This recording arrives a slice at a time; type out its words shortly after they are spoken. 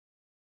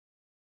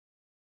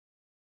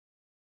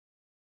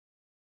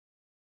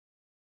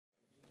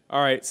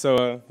All right,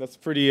 so that's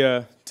pretty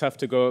tough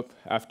to go up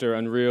after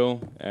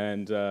Unreal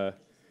and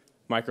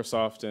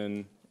Microsoft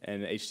and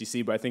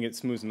HTC, but I think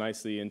it moves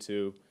nicely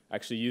into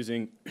actually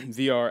using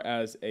VR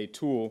as a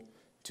tool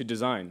to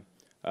design,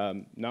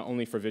 not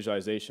only for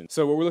visualization.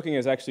 So what we're looking at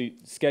is actually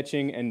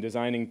sketching and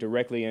designing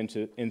directly in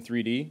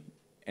 3D,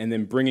 and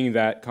then bringing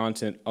that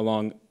content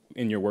along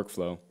in your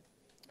workflow.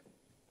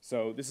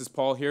 So this is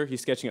Paul here. He's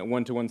sketching at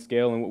 1-to-1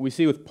 scale, and what we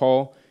see with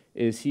Paul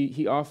is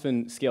he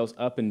often scales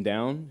up and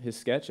down his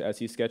sketch as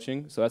he's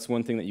sketching. So that's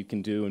one thing that you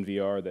can do in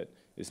VR that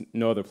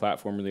no other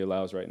platform really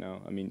allows right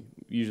now. I mean,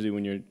 usually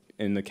when you're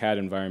in the CAD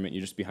environment, you're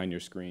just behind your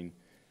screen.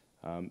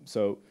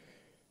 So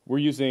we're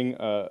using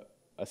a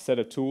set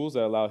of tools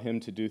that allow him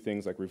to do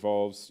things like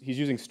revolves. He's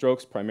using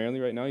strokes primarily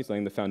right now. He's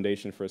laying the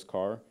foundation for his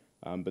car.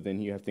 But then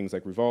you have things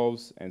like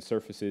revolves and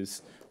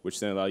surfaces,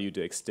 which then allow you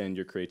to extend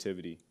your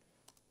creativity.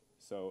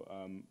 So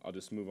I'll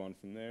just move on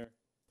from there.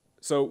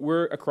 So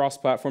we're a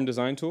cross-platform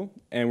design tool,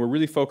 and we're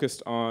really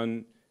focused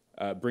on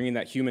bringing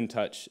that human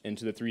touch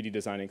into the 3D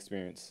design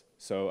experience.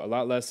 So a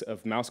lot less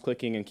of mouse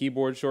clicking and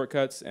keyboard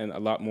shortcuts, and a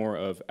lot more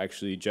of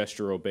actually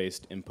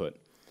gestural-based input.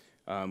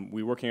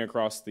 We're working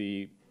across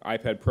the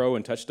iPad Pro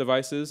and touch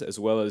devices, as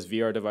well as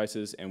VR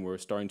devices, and we're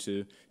starting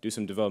to do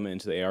some development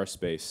into the AR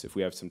space. If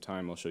we have some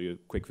time, I'll show you a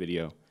quick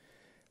video.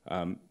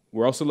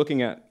 We're also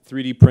looking at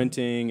 3D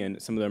printing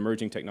and some of the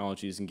emerging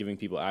technologies and giving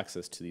people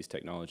access to these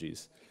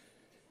technologies.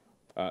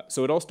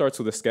 So it all starts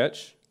with a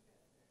sketch.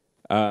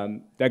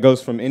 That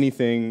goes from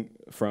anything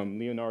from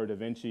Leonardo da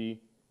Vinci,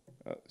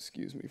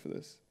 excuse me for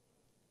this,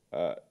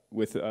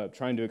 with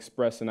trying to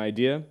express an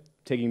idea,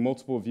 taking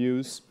multiple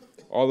views,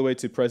 all the way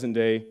to present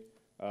day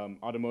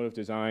automotive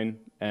design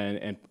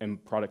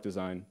and product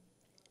design.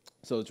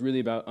 So it's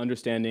really about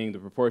understanding the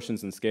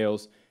proportions and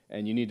scales,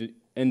 and you need to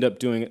end up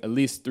doing at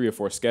least 3 or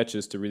 4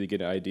 sketches to really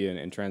get an idea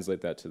and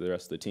translate that to the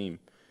rest of the team.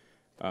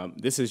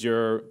 This is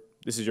your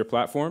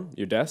platform,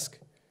 your desk.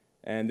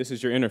 And this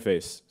is your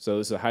interface. So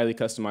this is a highly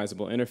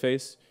customizable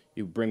interface.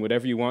 You bring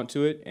whatever you want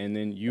to it, and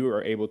then you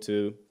are able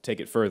to take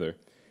it further.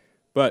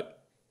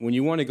 But when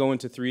you want to go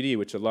into 3D,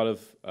 which a lot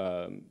of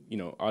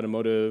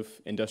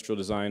automotive, industrial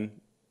design,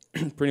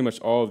 pretty much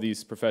all of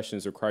these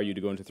professions require you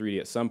to go into 3D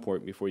at some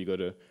point before you go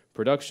to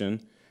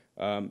production.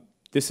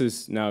 This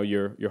is now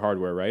your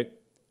hardware, right?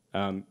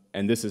 And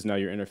this is now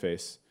your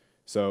interface.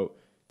 So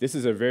this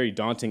is a very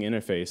daunting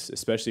interface,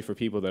 especially for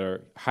people that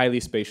are highly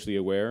spatially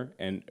aware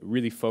and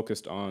really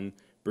focused on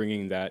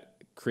bringing that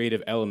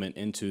creative element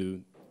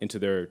into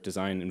their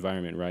design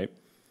environment, right?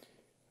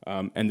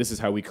 And this is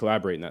how we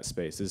collaborate in that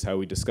space. This is how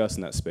we discuss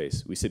in that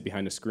space. We sit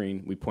behind a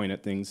screen, we point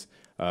at things,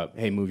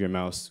 hey, move your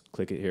mouse,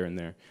 click it here and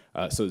there.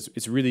 So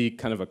it's really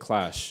kind of a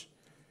clash.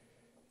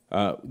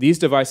 These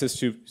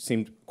devices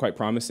seem quite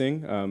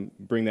promising,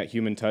 bring that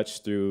human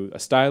touch through a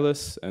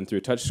stylus and through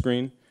a touch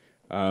screen.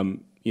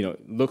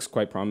 Looks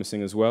quite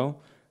promising as well.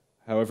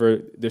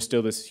 However, there's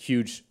still this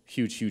huge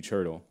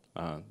hurdle.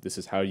 This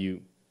is how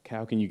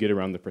can you get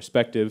around the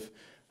perspective?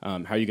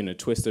 How are you going to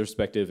twist the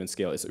perspective and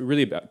scale? It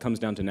really comes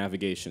down to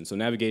navigation. So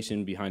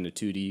navigation behind a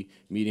 2D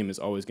medium is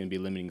always going to be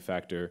a limiting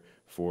factor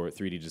for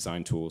 3D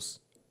design tools.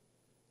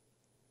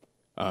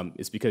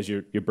 It's because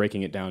you're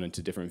breaking it down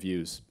into different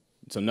views.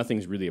 So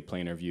nothing's really a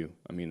planar view.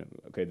 I mean,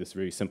 okay, this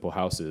very simple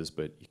house is,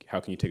 but how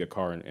can you take a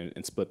car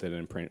and split that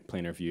in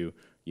planar view,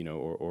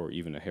 or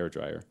even a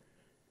hairdryer?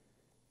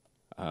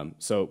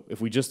 So if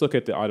we just look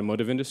at the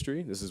automotive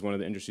industry, this is one of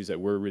the industries that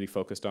we're really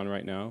focused on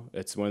right now.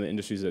 It's one of the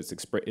industries that's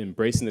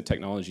embracing the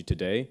technology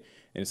today,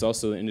 and it's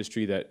also an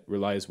industry that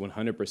relies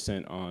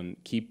 100% on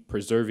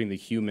preserving the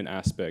human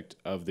aspect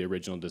of the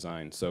original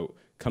design. So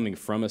coming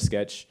from a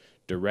sketch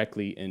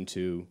directly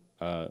into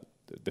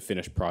the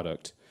finished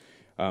product.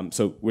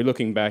 So we're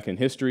looking back in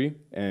history,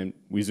 and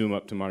we zoom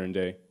up to modern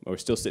day. We're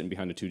still sitting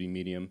behind a 2D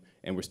medium,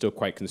 and we're still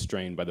quite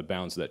constrained by the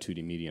bounds of that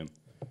 2D medium.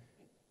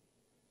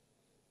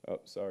 Oh,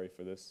 sorry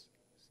for this.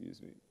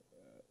 Excuse me.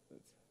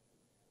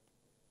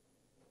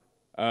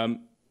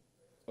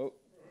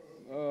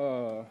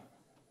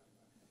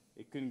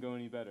 It couldn't go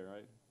any better,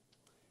 right?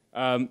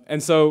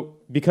 And so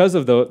because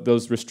of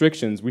those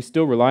restrictions, we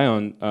still rely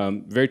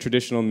on very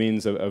traditional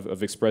means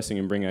of expressing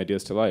and bringing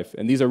ideas to life.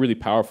 And these are really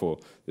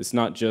powerful. It's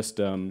not just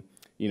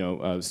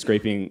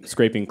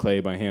scraping clay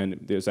by hand.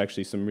 There's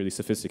actually some really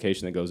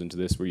sophistication that goes into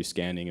this, where you're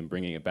scanning and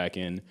bringing it back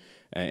in,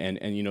 and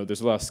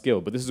there's a lot of skill.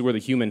 But this is where the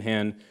human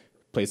hand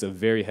plays a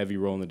very heavy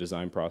role in the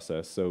design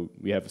process. So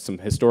we have some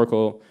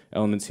historical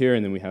elements here,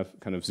 and then we have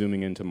kind of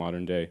zooming into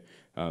modern day.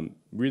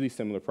 Really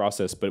similar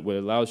process, but what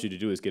it allows you to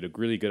do is get a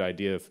really good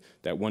idea of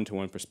that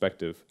one-to-one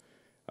perspective.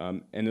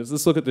 And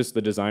let's look at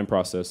the design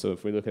process. So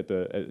if we look at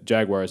the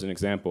Jaguar as an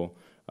example,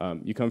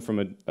 you come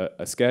from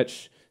a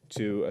sketch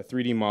to a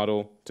 3D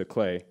model to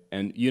clay,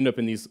 and you end up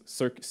in these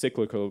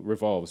cyclical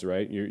revolves,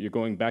 right? You're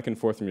going back and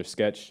forth from your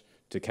sketch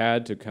to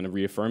CAD to kind of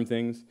reaffirm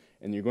things,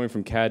 and you're going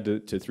from CAD to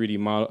 3D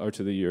model, or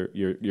to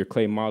your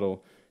clay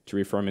model to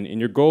reaffirm, and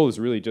your goal is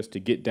really just to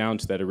get down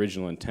to that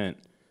original intent.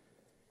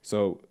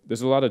 So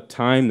there's a lot of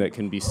time that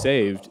can be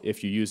saved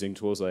if you're using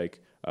tools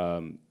like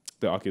the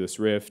Oculus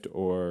Rift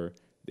or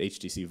the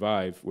HTC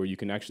Vive, where you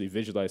can actually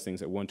visualize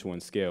things at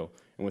 1-to-1 scale.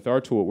 And with our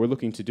tool, what we're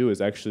looking to do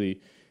is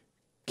actually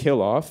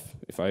kill off,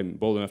 if I'm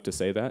bold enough to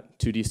say that,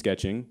 2D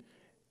sketching,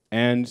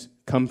 and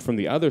come from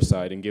the other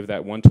side and give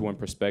that 1-to-1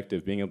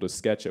 perspective, being able to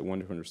sketch at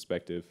 1-to-1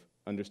 perspective,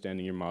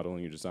 understanding your model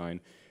and your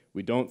design.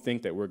 We don't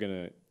think that we're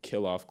going to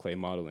kill off clay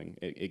modeling.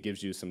 It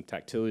gives you some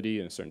tactility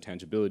and a certain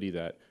tangibility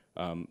that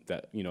a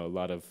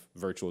lot of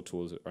virtual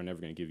tools are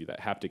never going to give you. That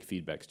haptic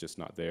feedback's just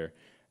not there.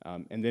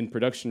 And then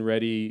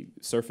production-ready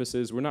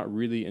surfaces, we're not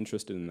really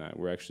interested in that.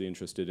 We're actually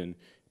interested in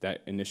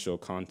that initial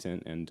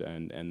content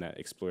and that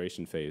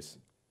exploration phase.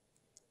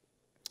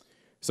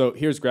 So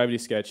here's Gravity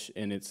Sketch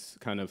in its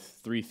kind of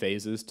 3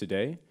 phases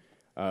today.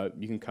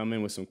 You can come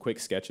in with some quick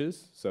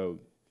sketches. So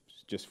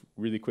just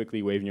really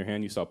quickly waving your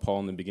hand. You saw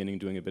Paul in the beginning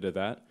doing a bit of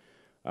that.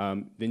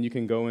 Then you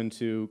can go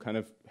into kind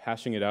of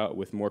hashing it out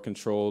with more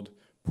controlled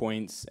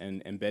points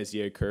and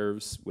Bezier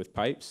curves with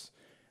pipes.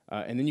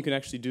 And then you can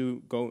actually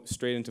go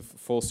straight into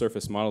full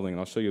surface modeling. And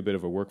I'll show you a bit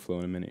of a workflow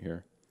in a minute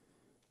here.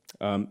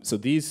 So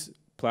these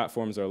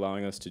platforms are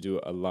allowing us to do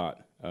a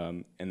lot.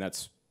 And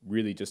that's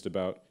really just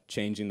about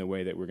changing the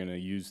way that we're going to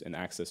use and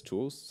access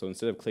tools. So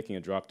instead of clicking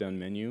a drop-down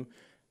menu,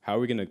 how are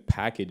we going to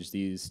package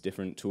these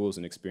different tools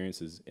and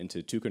experiences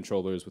into 2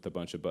 controllers with a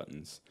bunch of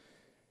buttons?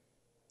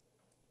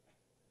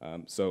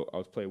 So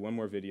I'll play one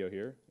more video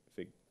here.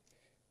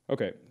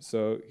 Okay,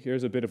 so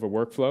here's a bit of a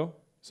workflow.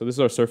 So this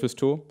is our surface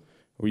tool.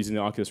 We're using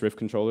the Oculus Rift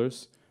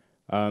controllers.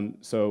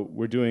 So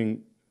we're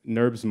doing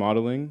NURBS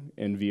modeling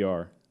in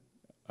VR.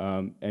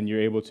 And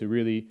you're able to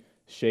really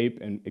shape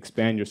and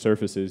expand your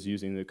surfaces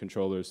using the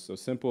controllers. So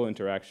simple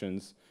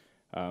interactions,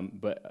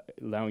 but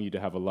allowing you to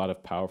have a lot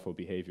of powerful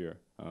behavior.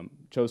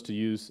 Chose to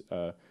use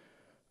a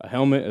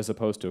helmet as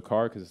opposed to a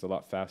car because it's a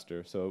lot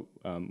faster. So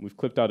we've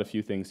clipped out a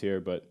few things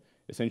here, but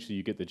essentially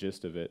you get the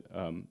gist of it.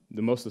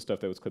 Most of the stuff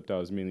that was clipped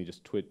out is mainly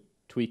just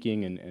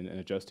tweaking and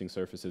adjusting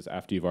surfaces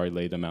after you've already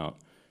laid them out.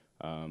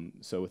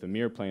 So with a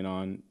mirror plane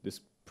on,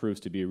 this proves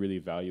to be a really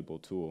valuable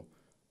tool.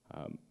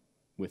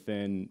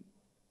 Within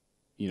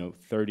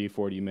 30,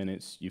 40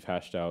 minutes, you've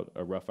hashed out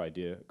a rough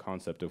idea,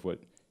 concept of what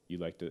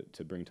you'd like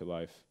to bring to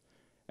life.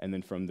 And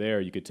then from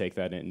there, you could take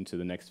that into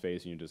the next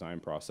phase in your design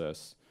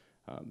process.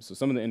 So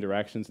some of the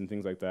interactions and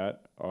things like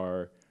that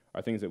are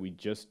things that we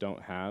just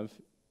don't have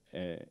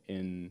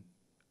in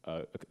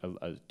a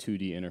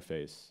 2D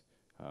interface.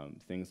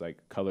 Things like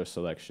color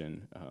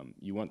selection.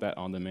 You want that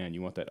on demand.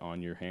 You want that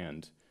on your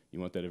hand. You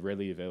want that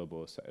readily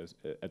available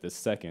at the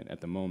second, at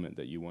the moment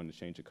that you want to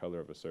change the color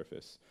of a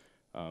surface.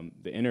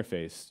 The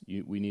interface,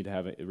 we need to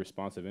have a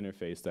responsive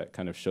interface that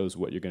kind of shows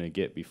what you're going to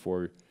get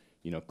before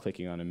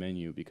clicking on a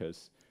menu,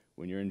 because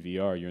when you're in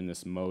VR, you're in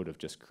this mode of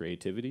just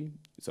creativity.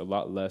 It's a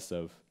lot less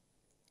of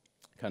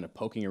kind of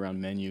poking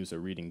around menus or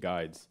reading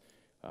guides.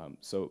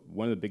 So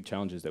one of the big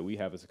challenges that we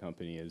have as a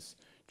company is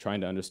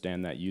trying to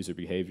understand that user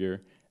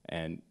behavior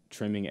and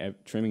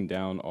trimming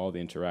down all the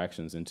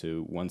interactions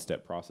into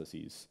one-step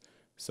processes.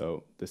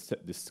 So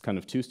this kind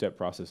of 2-step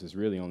process is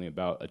really only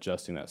about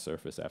adjusting that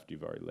surface after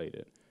you've already laid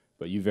it.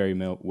 But you very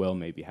well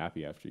may be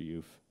happy after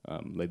you've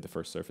laid the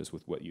first surface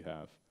with what you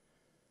have.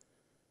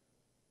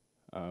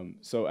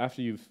 So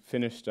after you've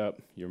finished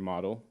up your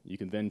model, you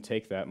can then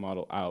take that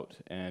model out.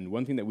 And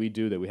one thing that we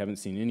do that we haven't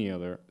seen any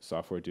other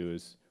software do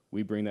is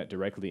we bring that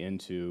directly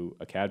into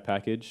a CAD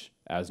package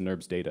as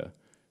NURBS data.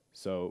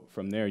 So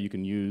from there, you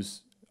can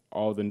use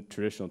all the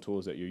traditional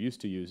tools that you're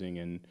used to using,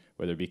 and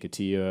whether it be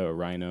CATIA or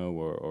Rhino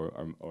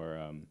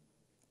or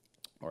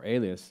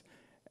Alias.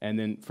 And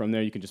then from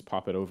there, you can just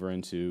pop it over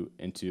into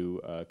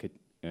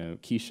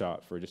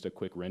Keyshot for just a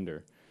quick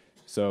render.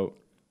 So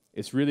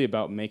it's really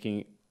about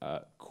making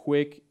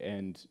quick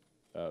and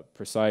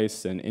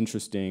precise and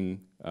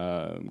interesting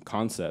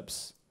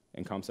concepts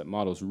and concept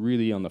models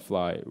really on the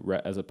fly,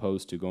 as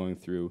opposed to going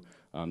through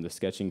the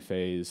sketching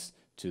phase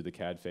to the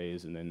CAD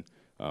phase, and then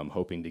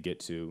hoping to get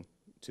to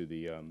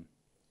the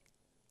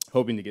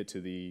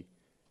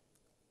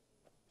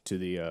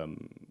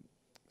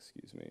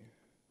excuse me.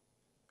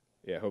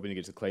 Yeah, hoping to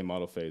get to the clay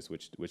model phase,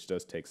 which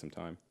does take some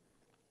time.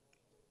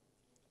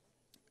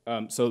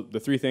 So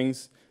the 3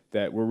 things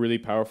that we're really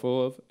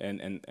powerful of,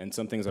 and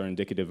some things are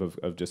indicative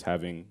of just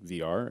having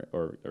VR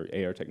or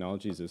AR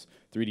technologies, is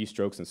 3D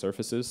strokes and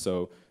surfaces.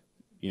 So,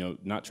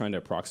 not trying to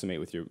approximate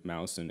with your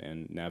mouse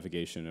and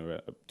navigation or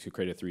to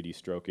create a 3D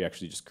stroke. You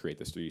actually just create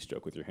this 3D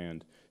stroke with your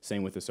hand.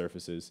 Same with the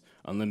surfaces.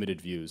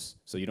 Unlimited views.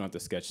 So you don't have to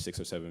sketch 6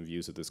 or 7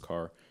 views of this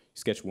car. You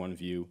sketch one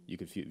view. You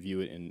could view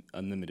it in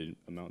unlimited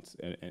amounts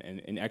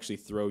and actually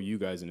throw you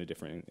guys in a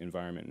different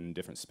environment, in a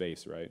different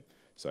space, right?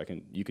 So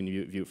you can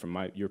view it from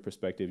your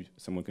perspective.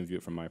 Someone can view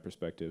it from my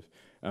perspective.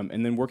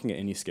 And then working at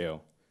any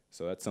scale.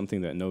 So that's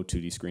something that no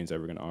 2D screen is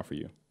ever going to offer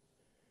you.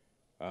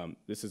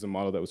 This is a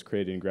model that was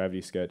created in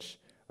Gravity Sketch.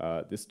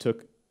 This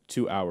took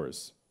 2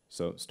 hours,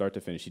 so start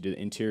to finish. He did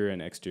interior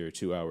and exterior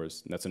 2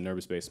 hours. And that's a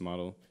NURBS-based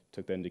model.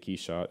 Took that into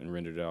Keyshot and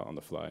rendered it out on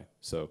the fly.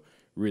 So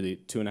really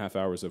 2.5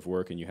 hours of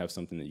work, and you have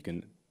something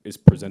that is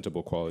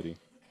presentable quality.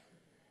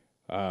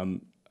 A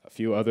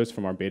few others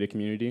from our beta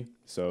community.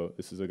 So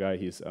this is a guy,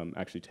 he's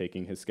actually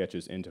taking his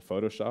sketches into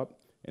Photoshop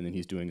and then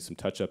he's doing some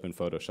touch-up in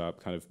Photoshop,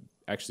 kind of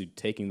actually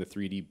taking the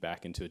 3D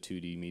back into a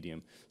 2D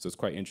medium. So it's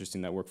quite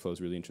interesting. That workflow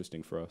is really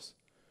interesting for us.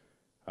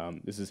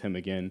 This is him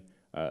again,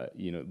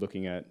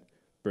 looking at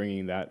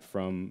bringing that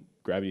from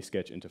Gravity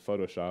Sketch into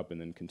Photoshop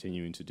and then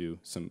continuing to do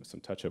some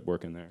touch-up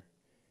work in there.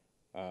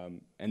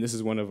 And this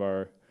is one of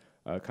our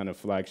kind of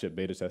flagship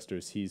beta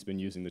testers. He's been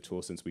using the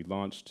tool since we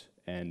launched,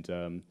 and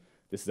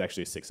this is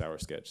actually a 6-hour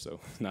sketch, so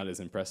not as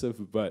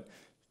impressive, but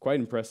quite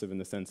impressive in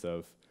the sense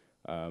of,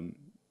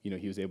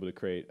 he was able to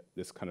create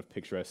this kind of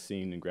picturesque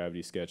scene in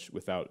Gravity Sketch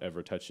without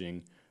ever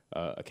touching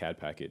a CAD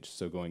package,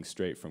 so going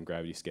straight from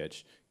Gravity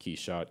Sketch, key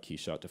shot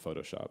to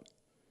Photoshop.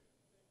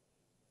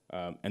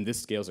 And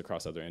this scales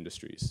across other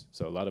industries.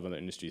 So a lot of other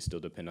industries still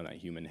depend on that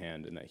human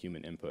hand and that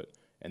human input,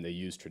 and they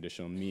use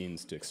traditional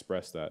means to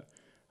express that.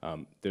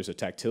 There's a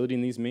tactility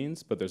in these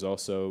means, but there's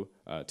also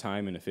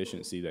time and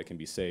efficiency that can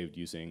be saved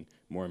using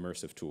more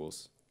immersive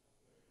tools.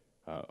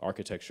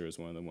 Architecture is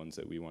one of the ones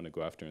that we want to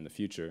go after in the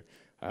future.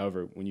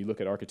 However, when you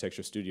look at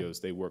architecture studios,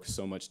 they work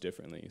so much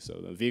differently. So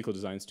the vehicle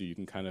design studio, you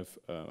can kind of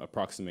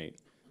approximate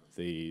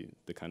the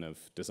kind of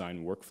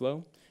design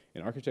workflow.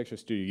 In architecture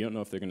studio, you don't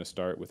know if they're going to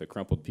start with a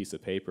crumpled piece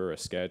of paper, a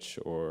sketch,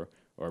 or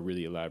a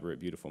really elaborate,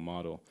 beautiful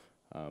model.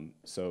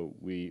 So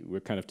we're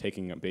kind of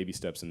taking baby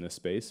steps in this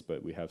space,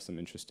 but we have some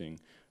interesting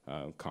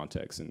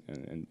context,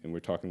 and we're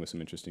talking with some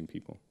interesting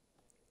people.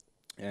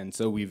 And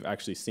so we've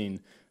actually seen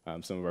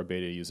some of our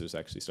beta users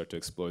actually start to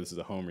explore. This is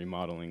a home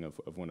remodeling of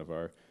one of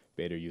our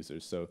beta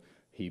users. So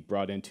he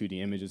brought in 2D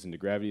images into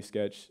Gravity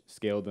Sketch,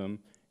 scaled them,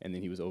 and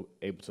then he was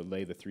able to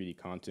lay the 3D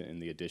content in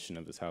the addition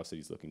of this house that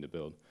he's looking to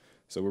build.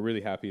 So we're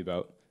really happy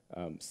about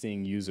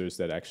seeing users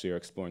that actually are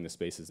exploring the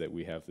spaces that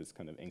we have this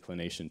kind of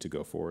inclination to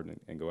go forward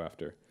and go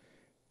after.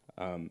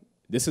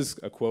 This is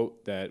a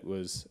quote that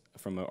was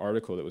from an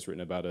article that was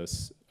written about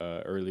us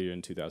earlier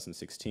in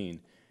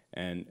 2016.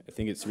 And I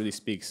think it really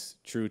speaks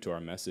true to our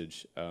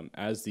message.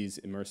 As these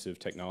immersive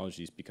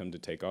technologies begin to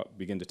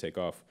take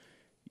off,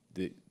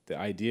 the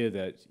idea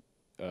that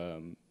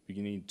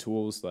you need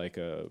tools like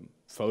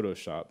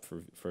Photoshop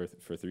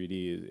for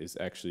 3D is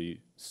actually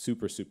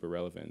super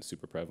relevant,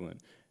 super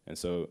prevalent. And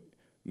so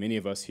many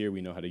of us here,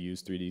 we know how to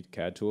use 3D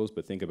CAD tools,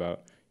 but think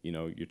about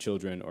your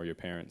children or your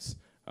parents.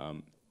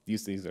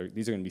 These are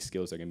going to be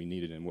skills that are going to be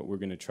needed, and what we're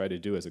going to try to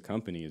do as a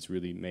company is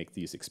really make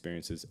these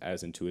experiences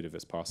as intuitive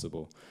as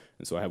possible.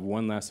 And so I have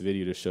one last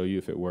video to show you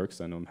if it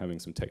works. I know I'm having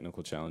some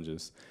technical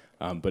challenges,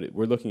 but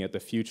we're looking at the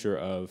future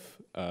of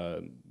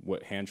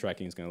what hand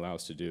tracking is going to allow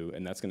us to do,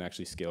 and that's going to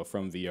actually scale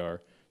from VR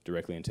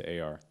directly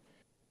into AR.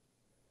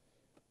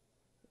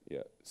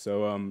 Yeah,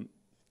 so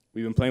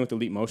we've been playing with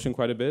Elite Motion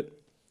quite a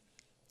bit,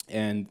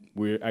 and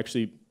we're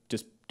actually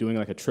just doing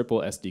like a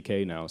triple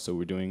SDK now. So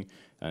we're doing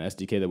an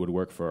SDK that would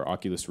work for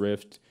Oculus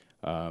Rift,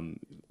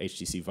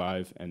 HTC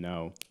Vive, and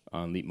now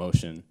on Leap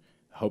Motion,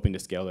 hoping to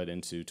scale that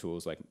into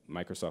tools like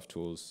Microsoft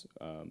tools,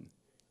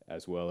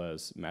 as well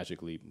as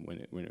Magic Leap when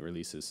it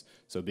releases.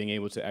 So being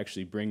able to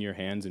actually bring your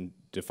hands and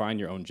define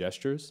your own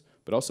gestures,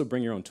 but also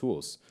bring your own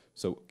tools.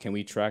 So can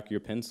we track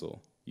your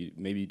pencil?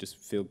 Maybe you just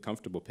feel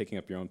comfortable picking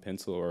up your own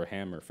pencil or a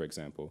hammer, for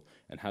example,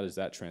 and how does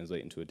that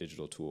translate into a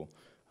digital tool?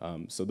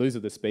 So those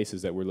are the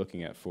spaces that we're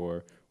looking at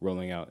for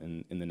rolling out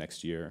in the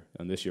next year.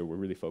 And this year, we're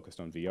really focused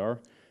on VR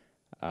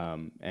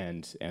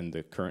and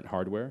the current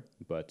hardware.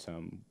 But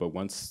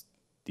once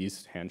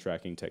these hand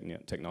tracking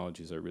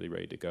technologies are really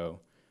ready to go,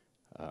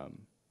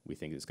 we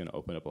think it's going to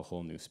open up a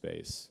whole new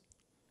space.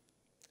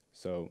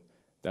 So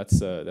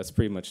that's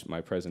pretty much my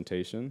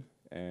presentation.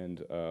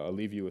 And I'll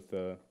leave you with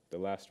the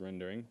last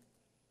rendering.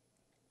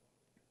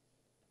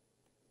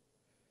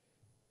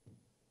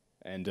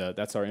 And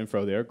that's our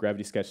info there,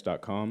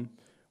 gravitysketch.com.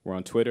 We're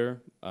on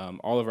Twitter.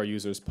 All of our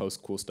users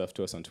post cool stuff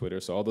to us on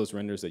Twitter. So all those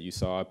renders that you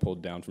saw, I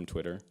pulled down from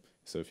Twitter.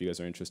 So if you guys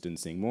are interested in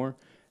seeing more,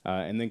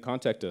 and then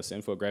contact us,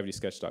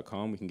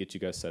 info@gravitysketch.com. We can get you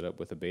guys set up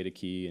with a beta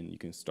key, and you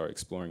can start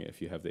exploring it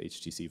if you have the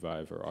HTC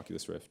Vive or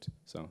Oculus Rift.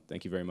 So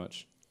thank you very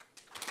much.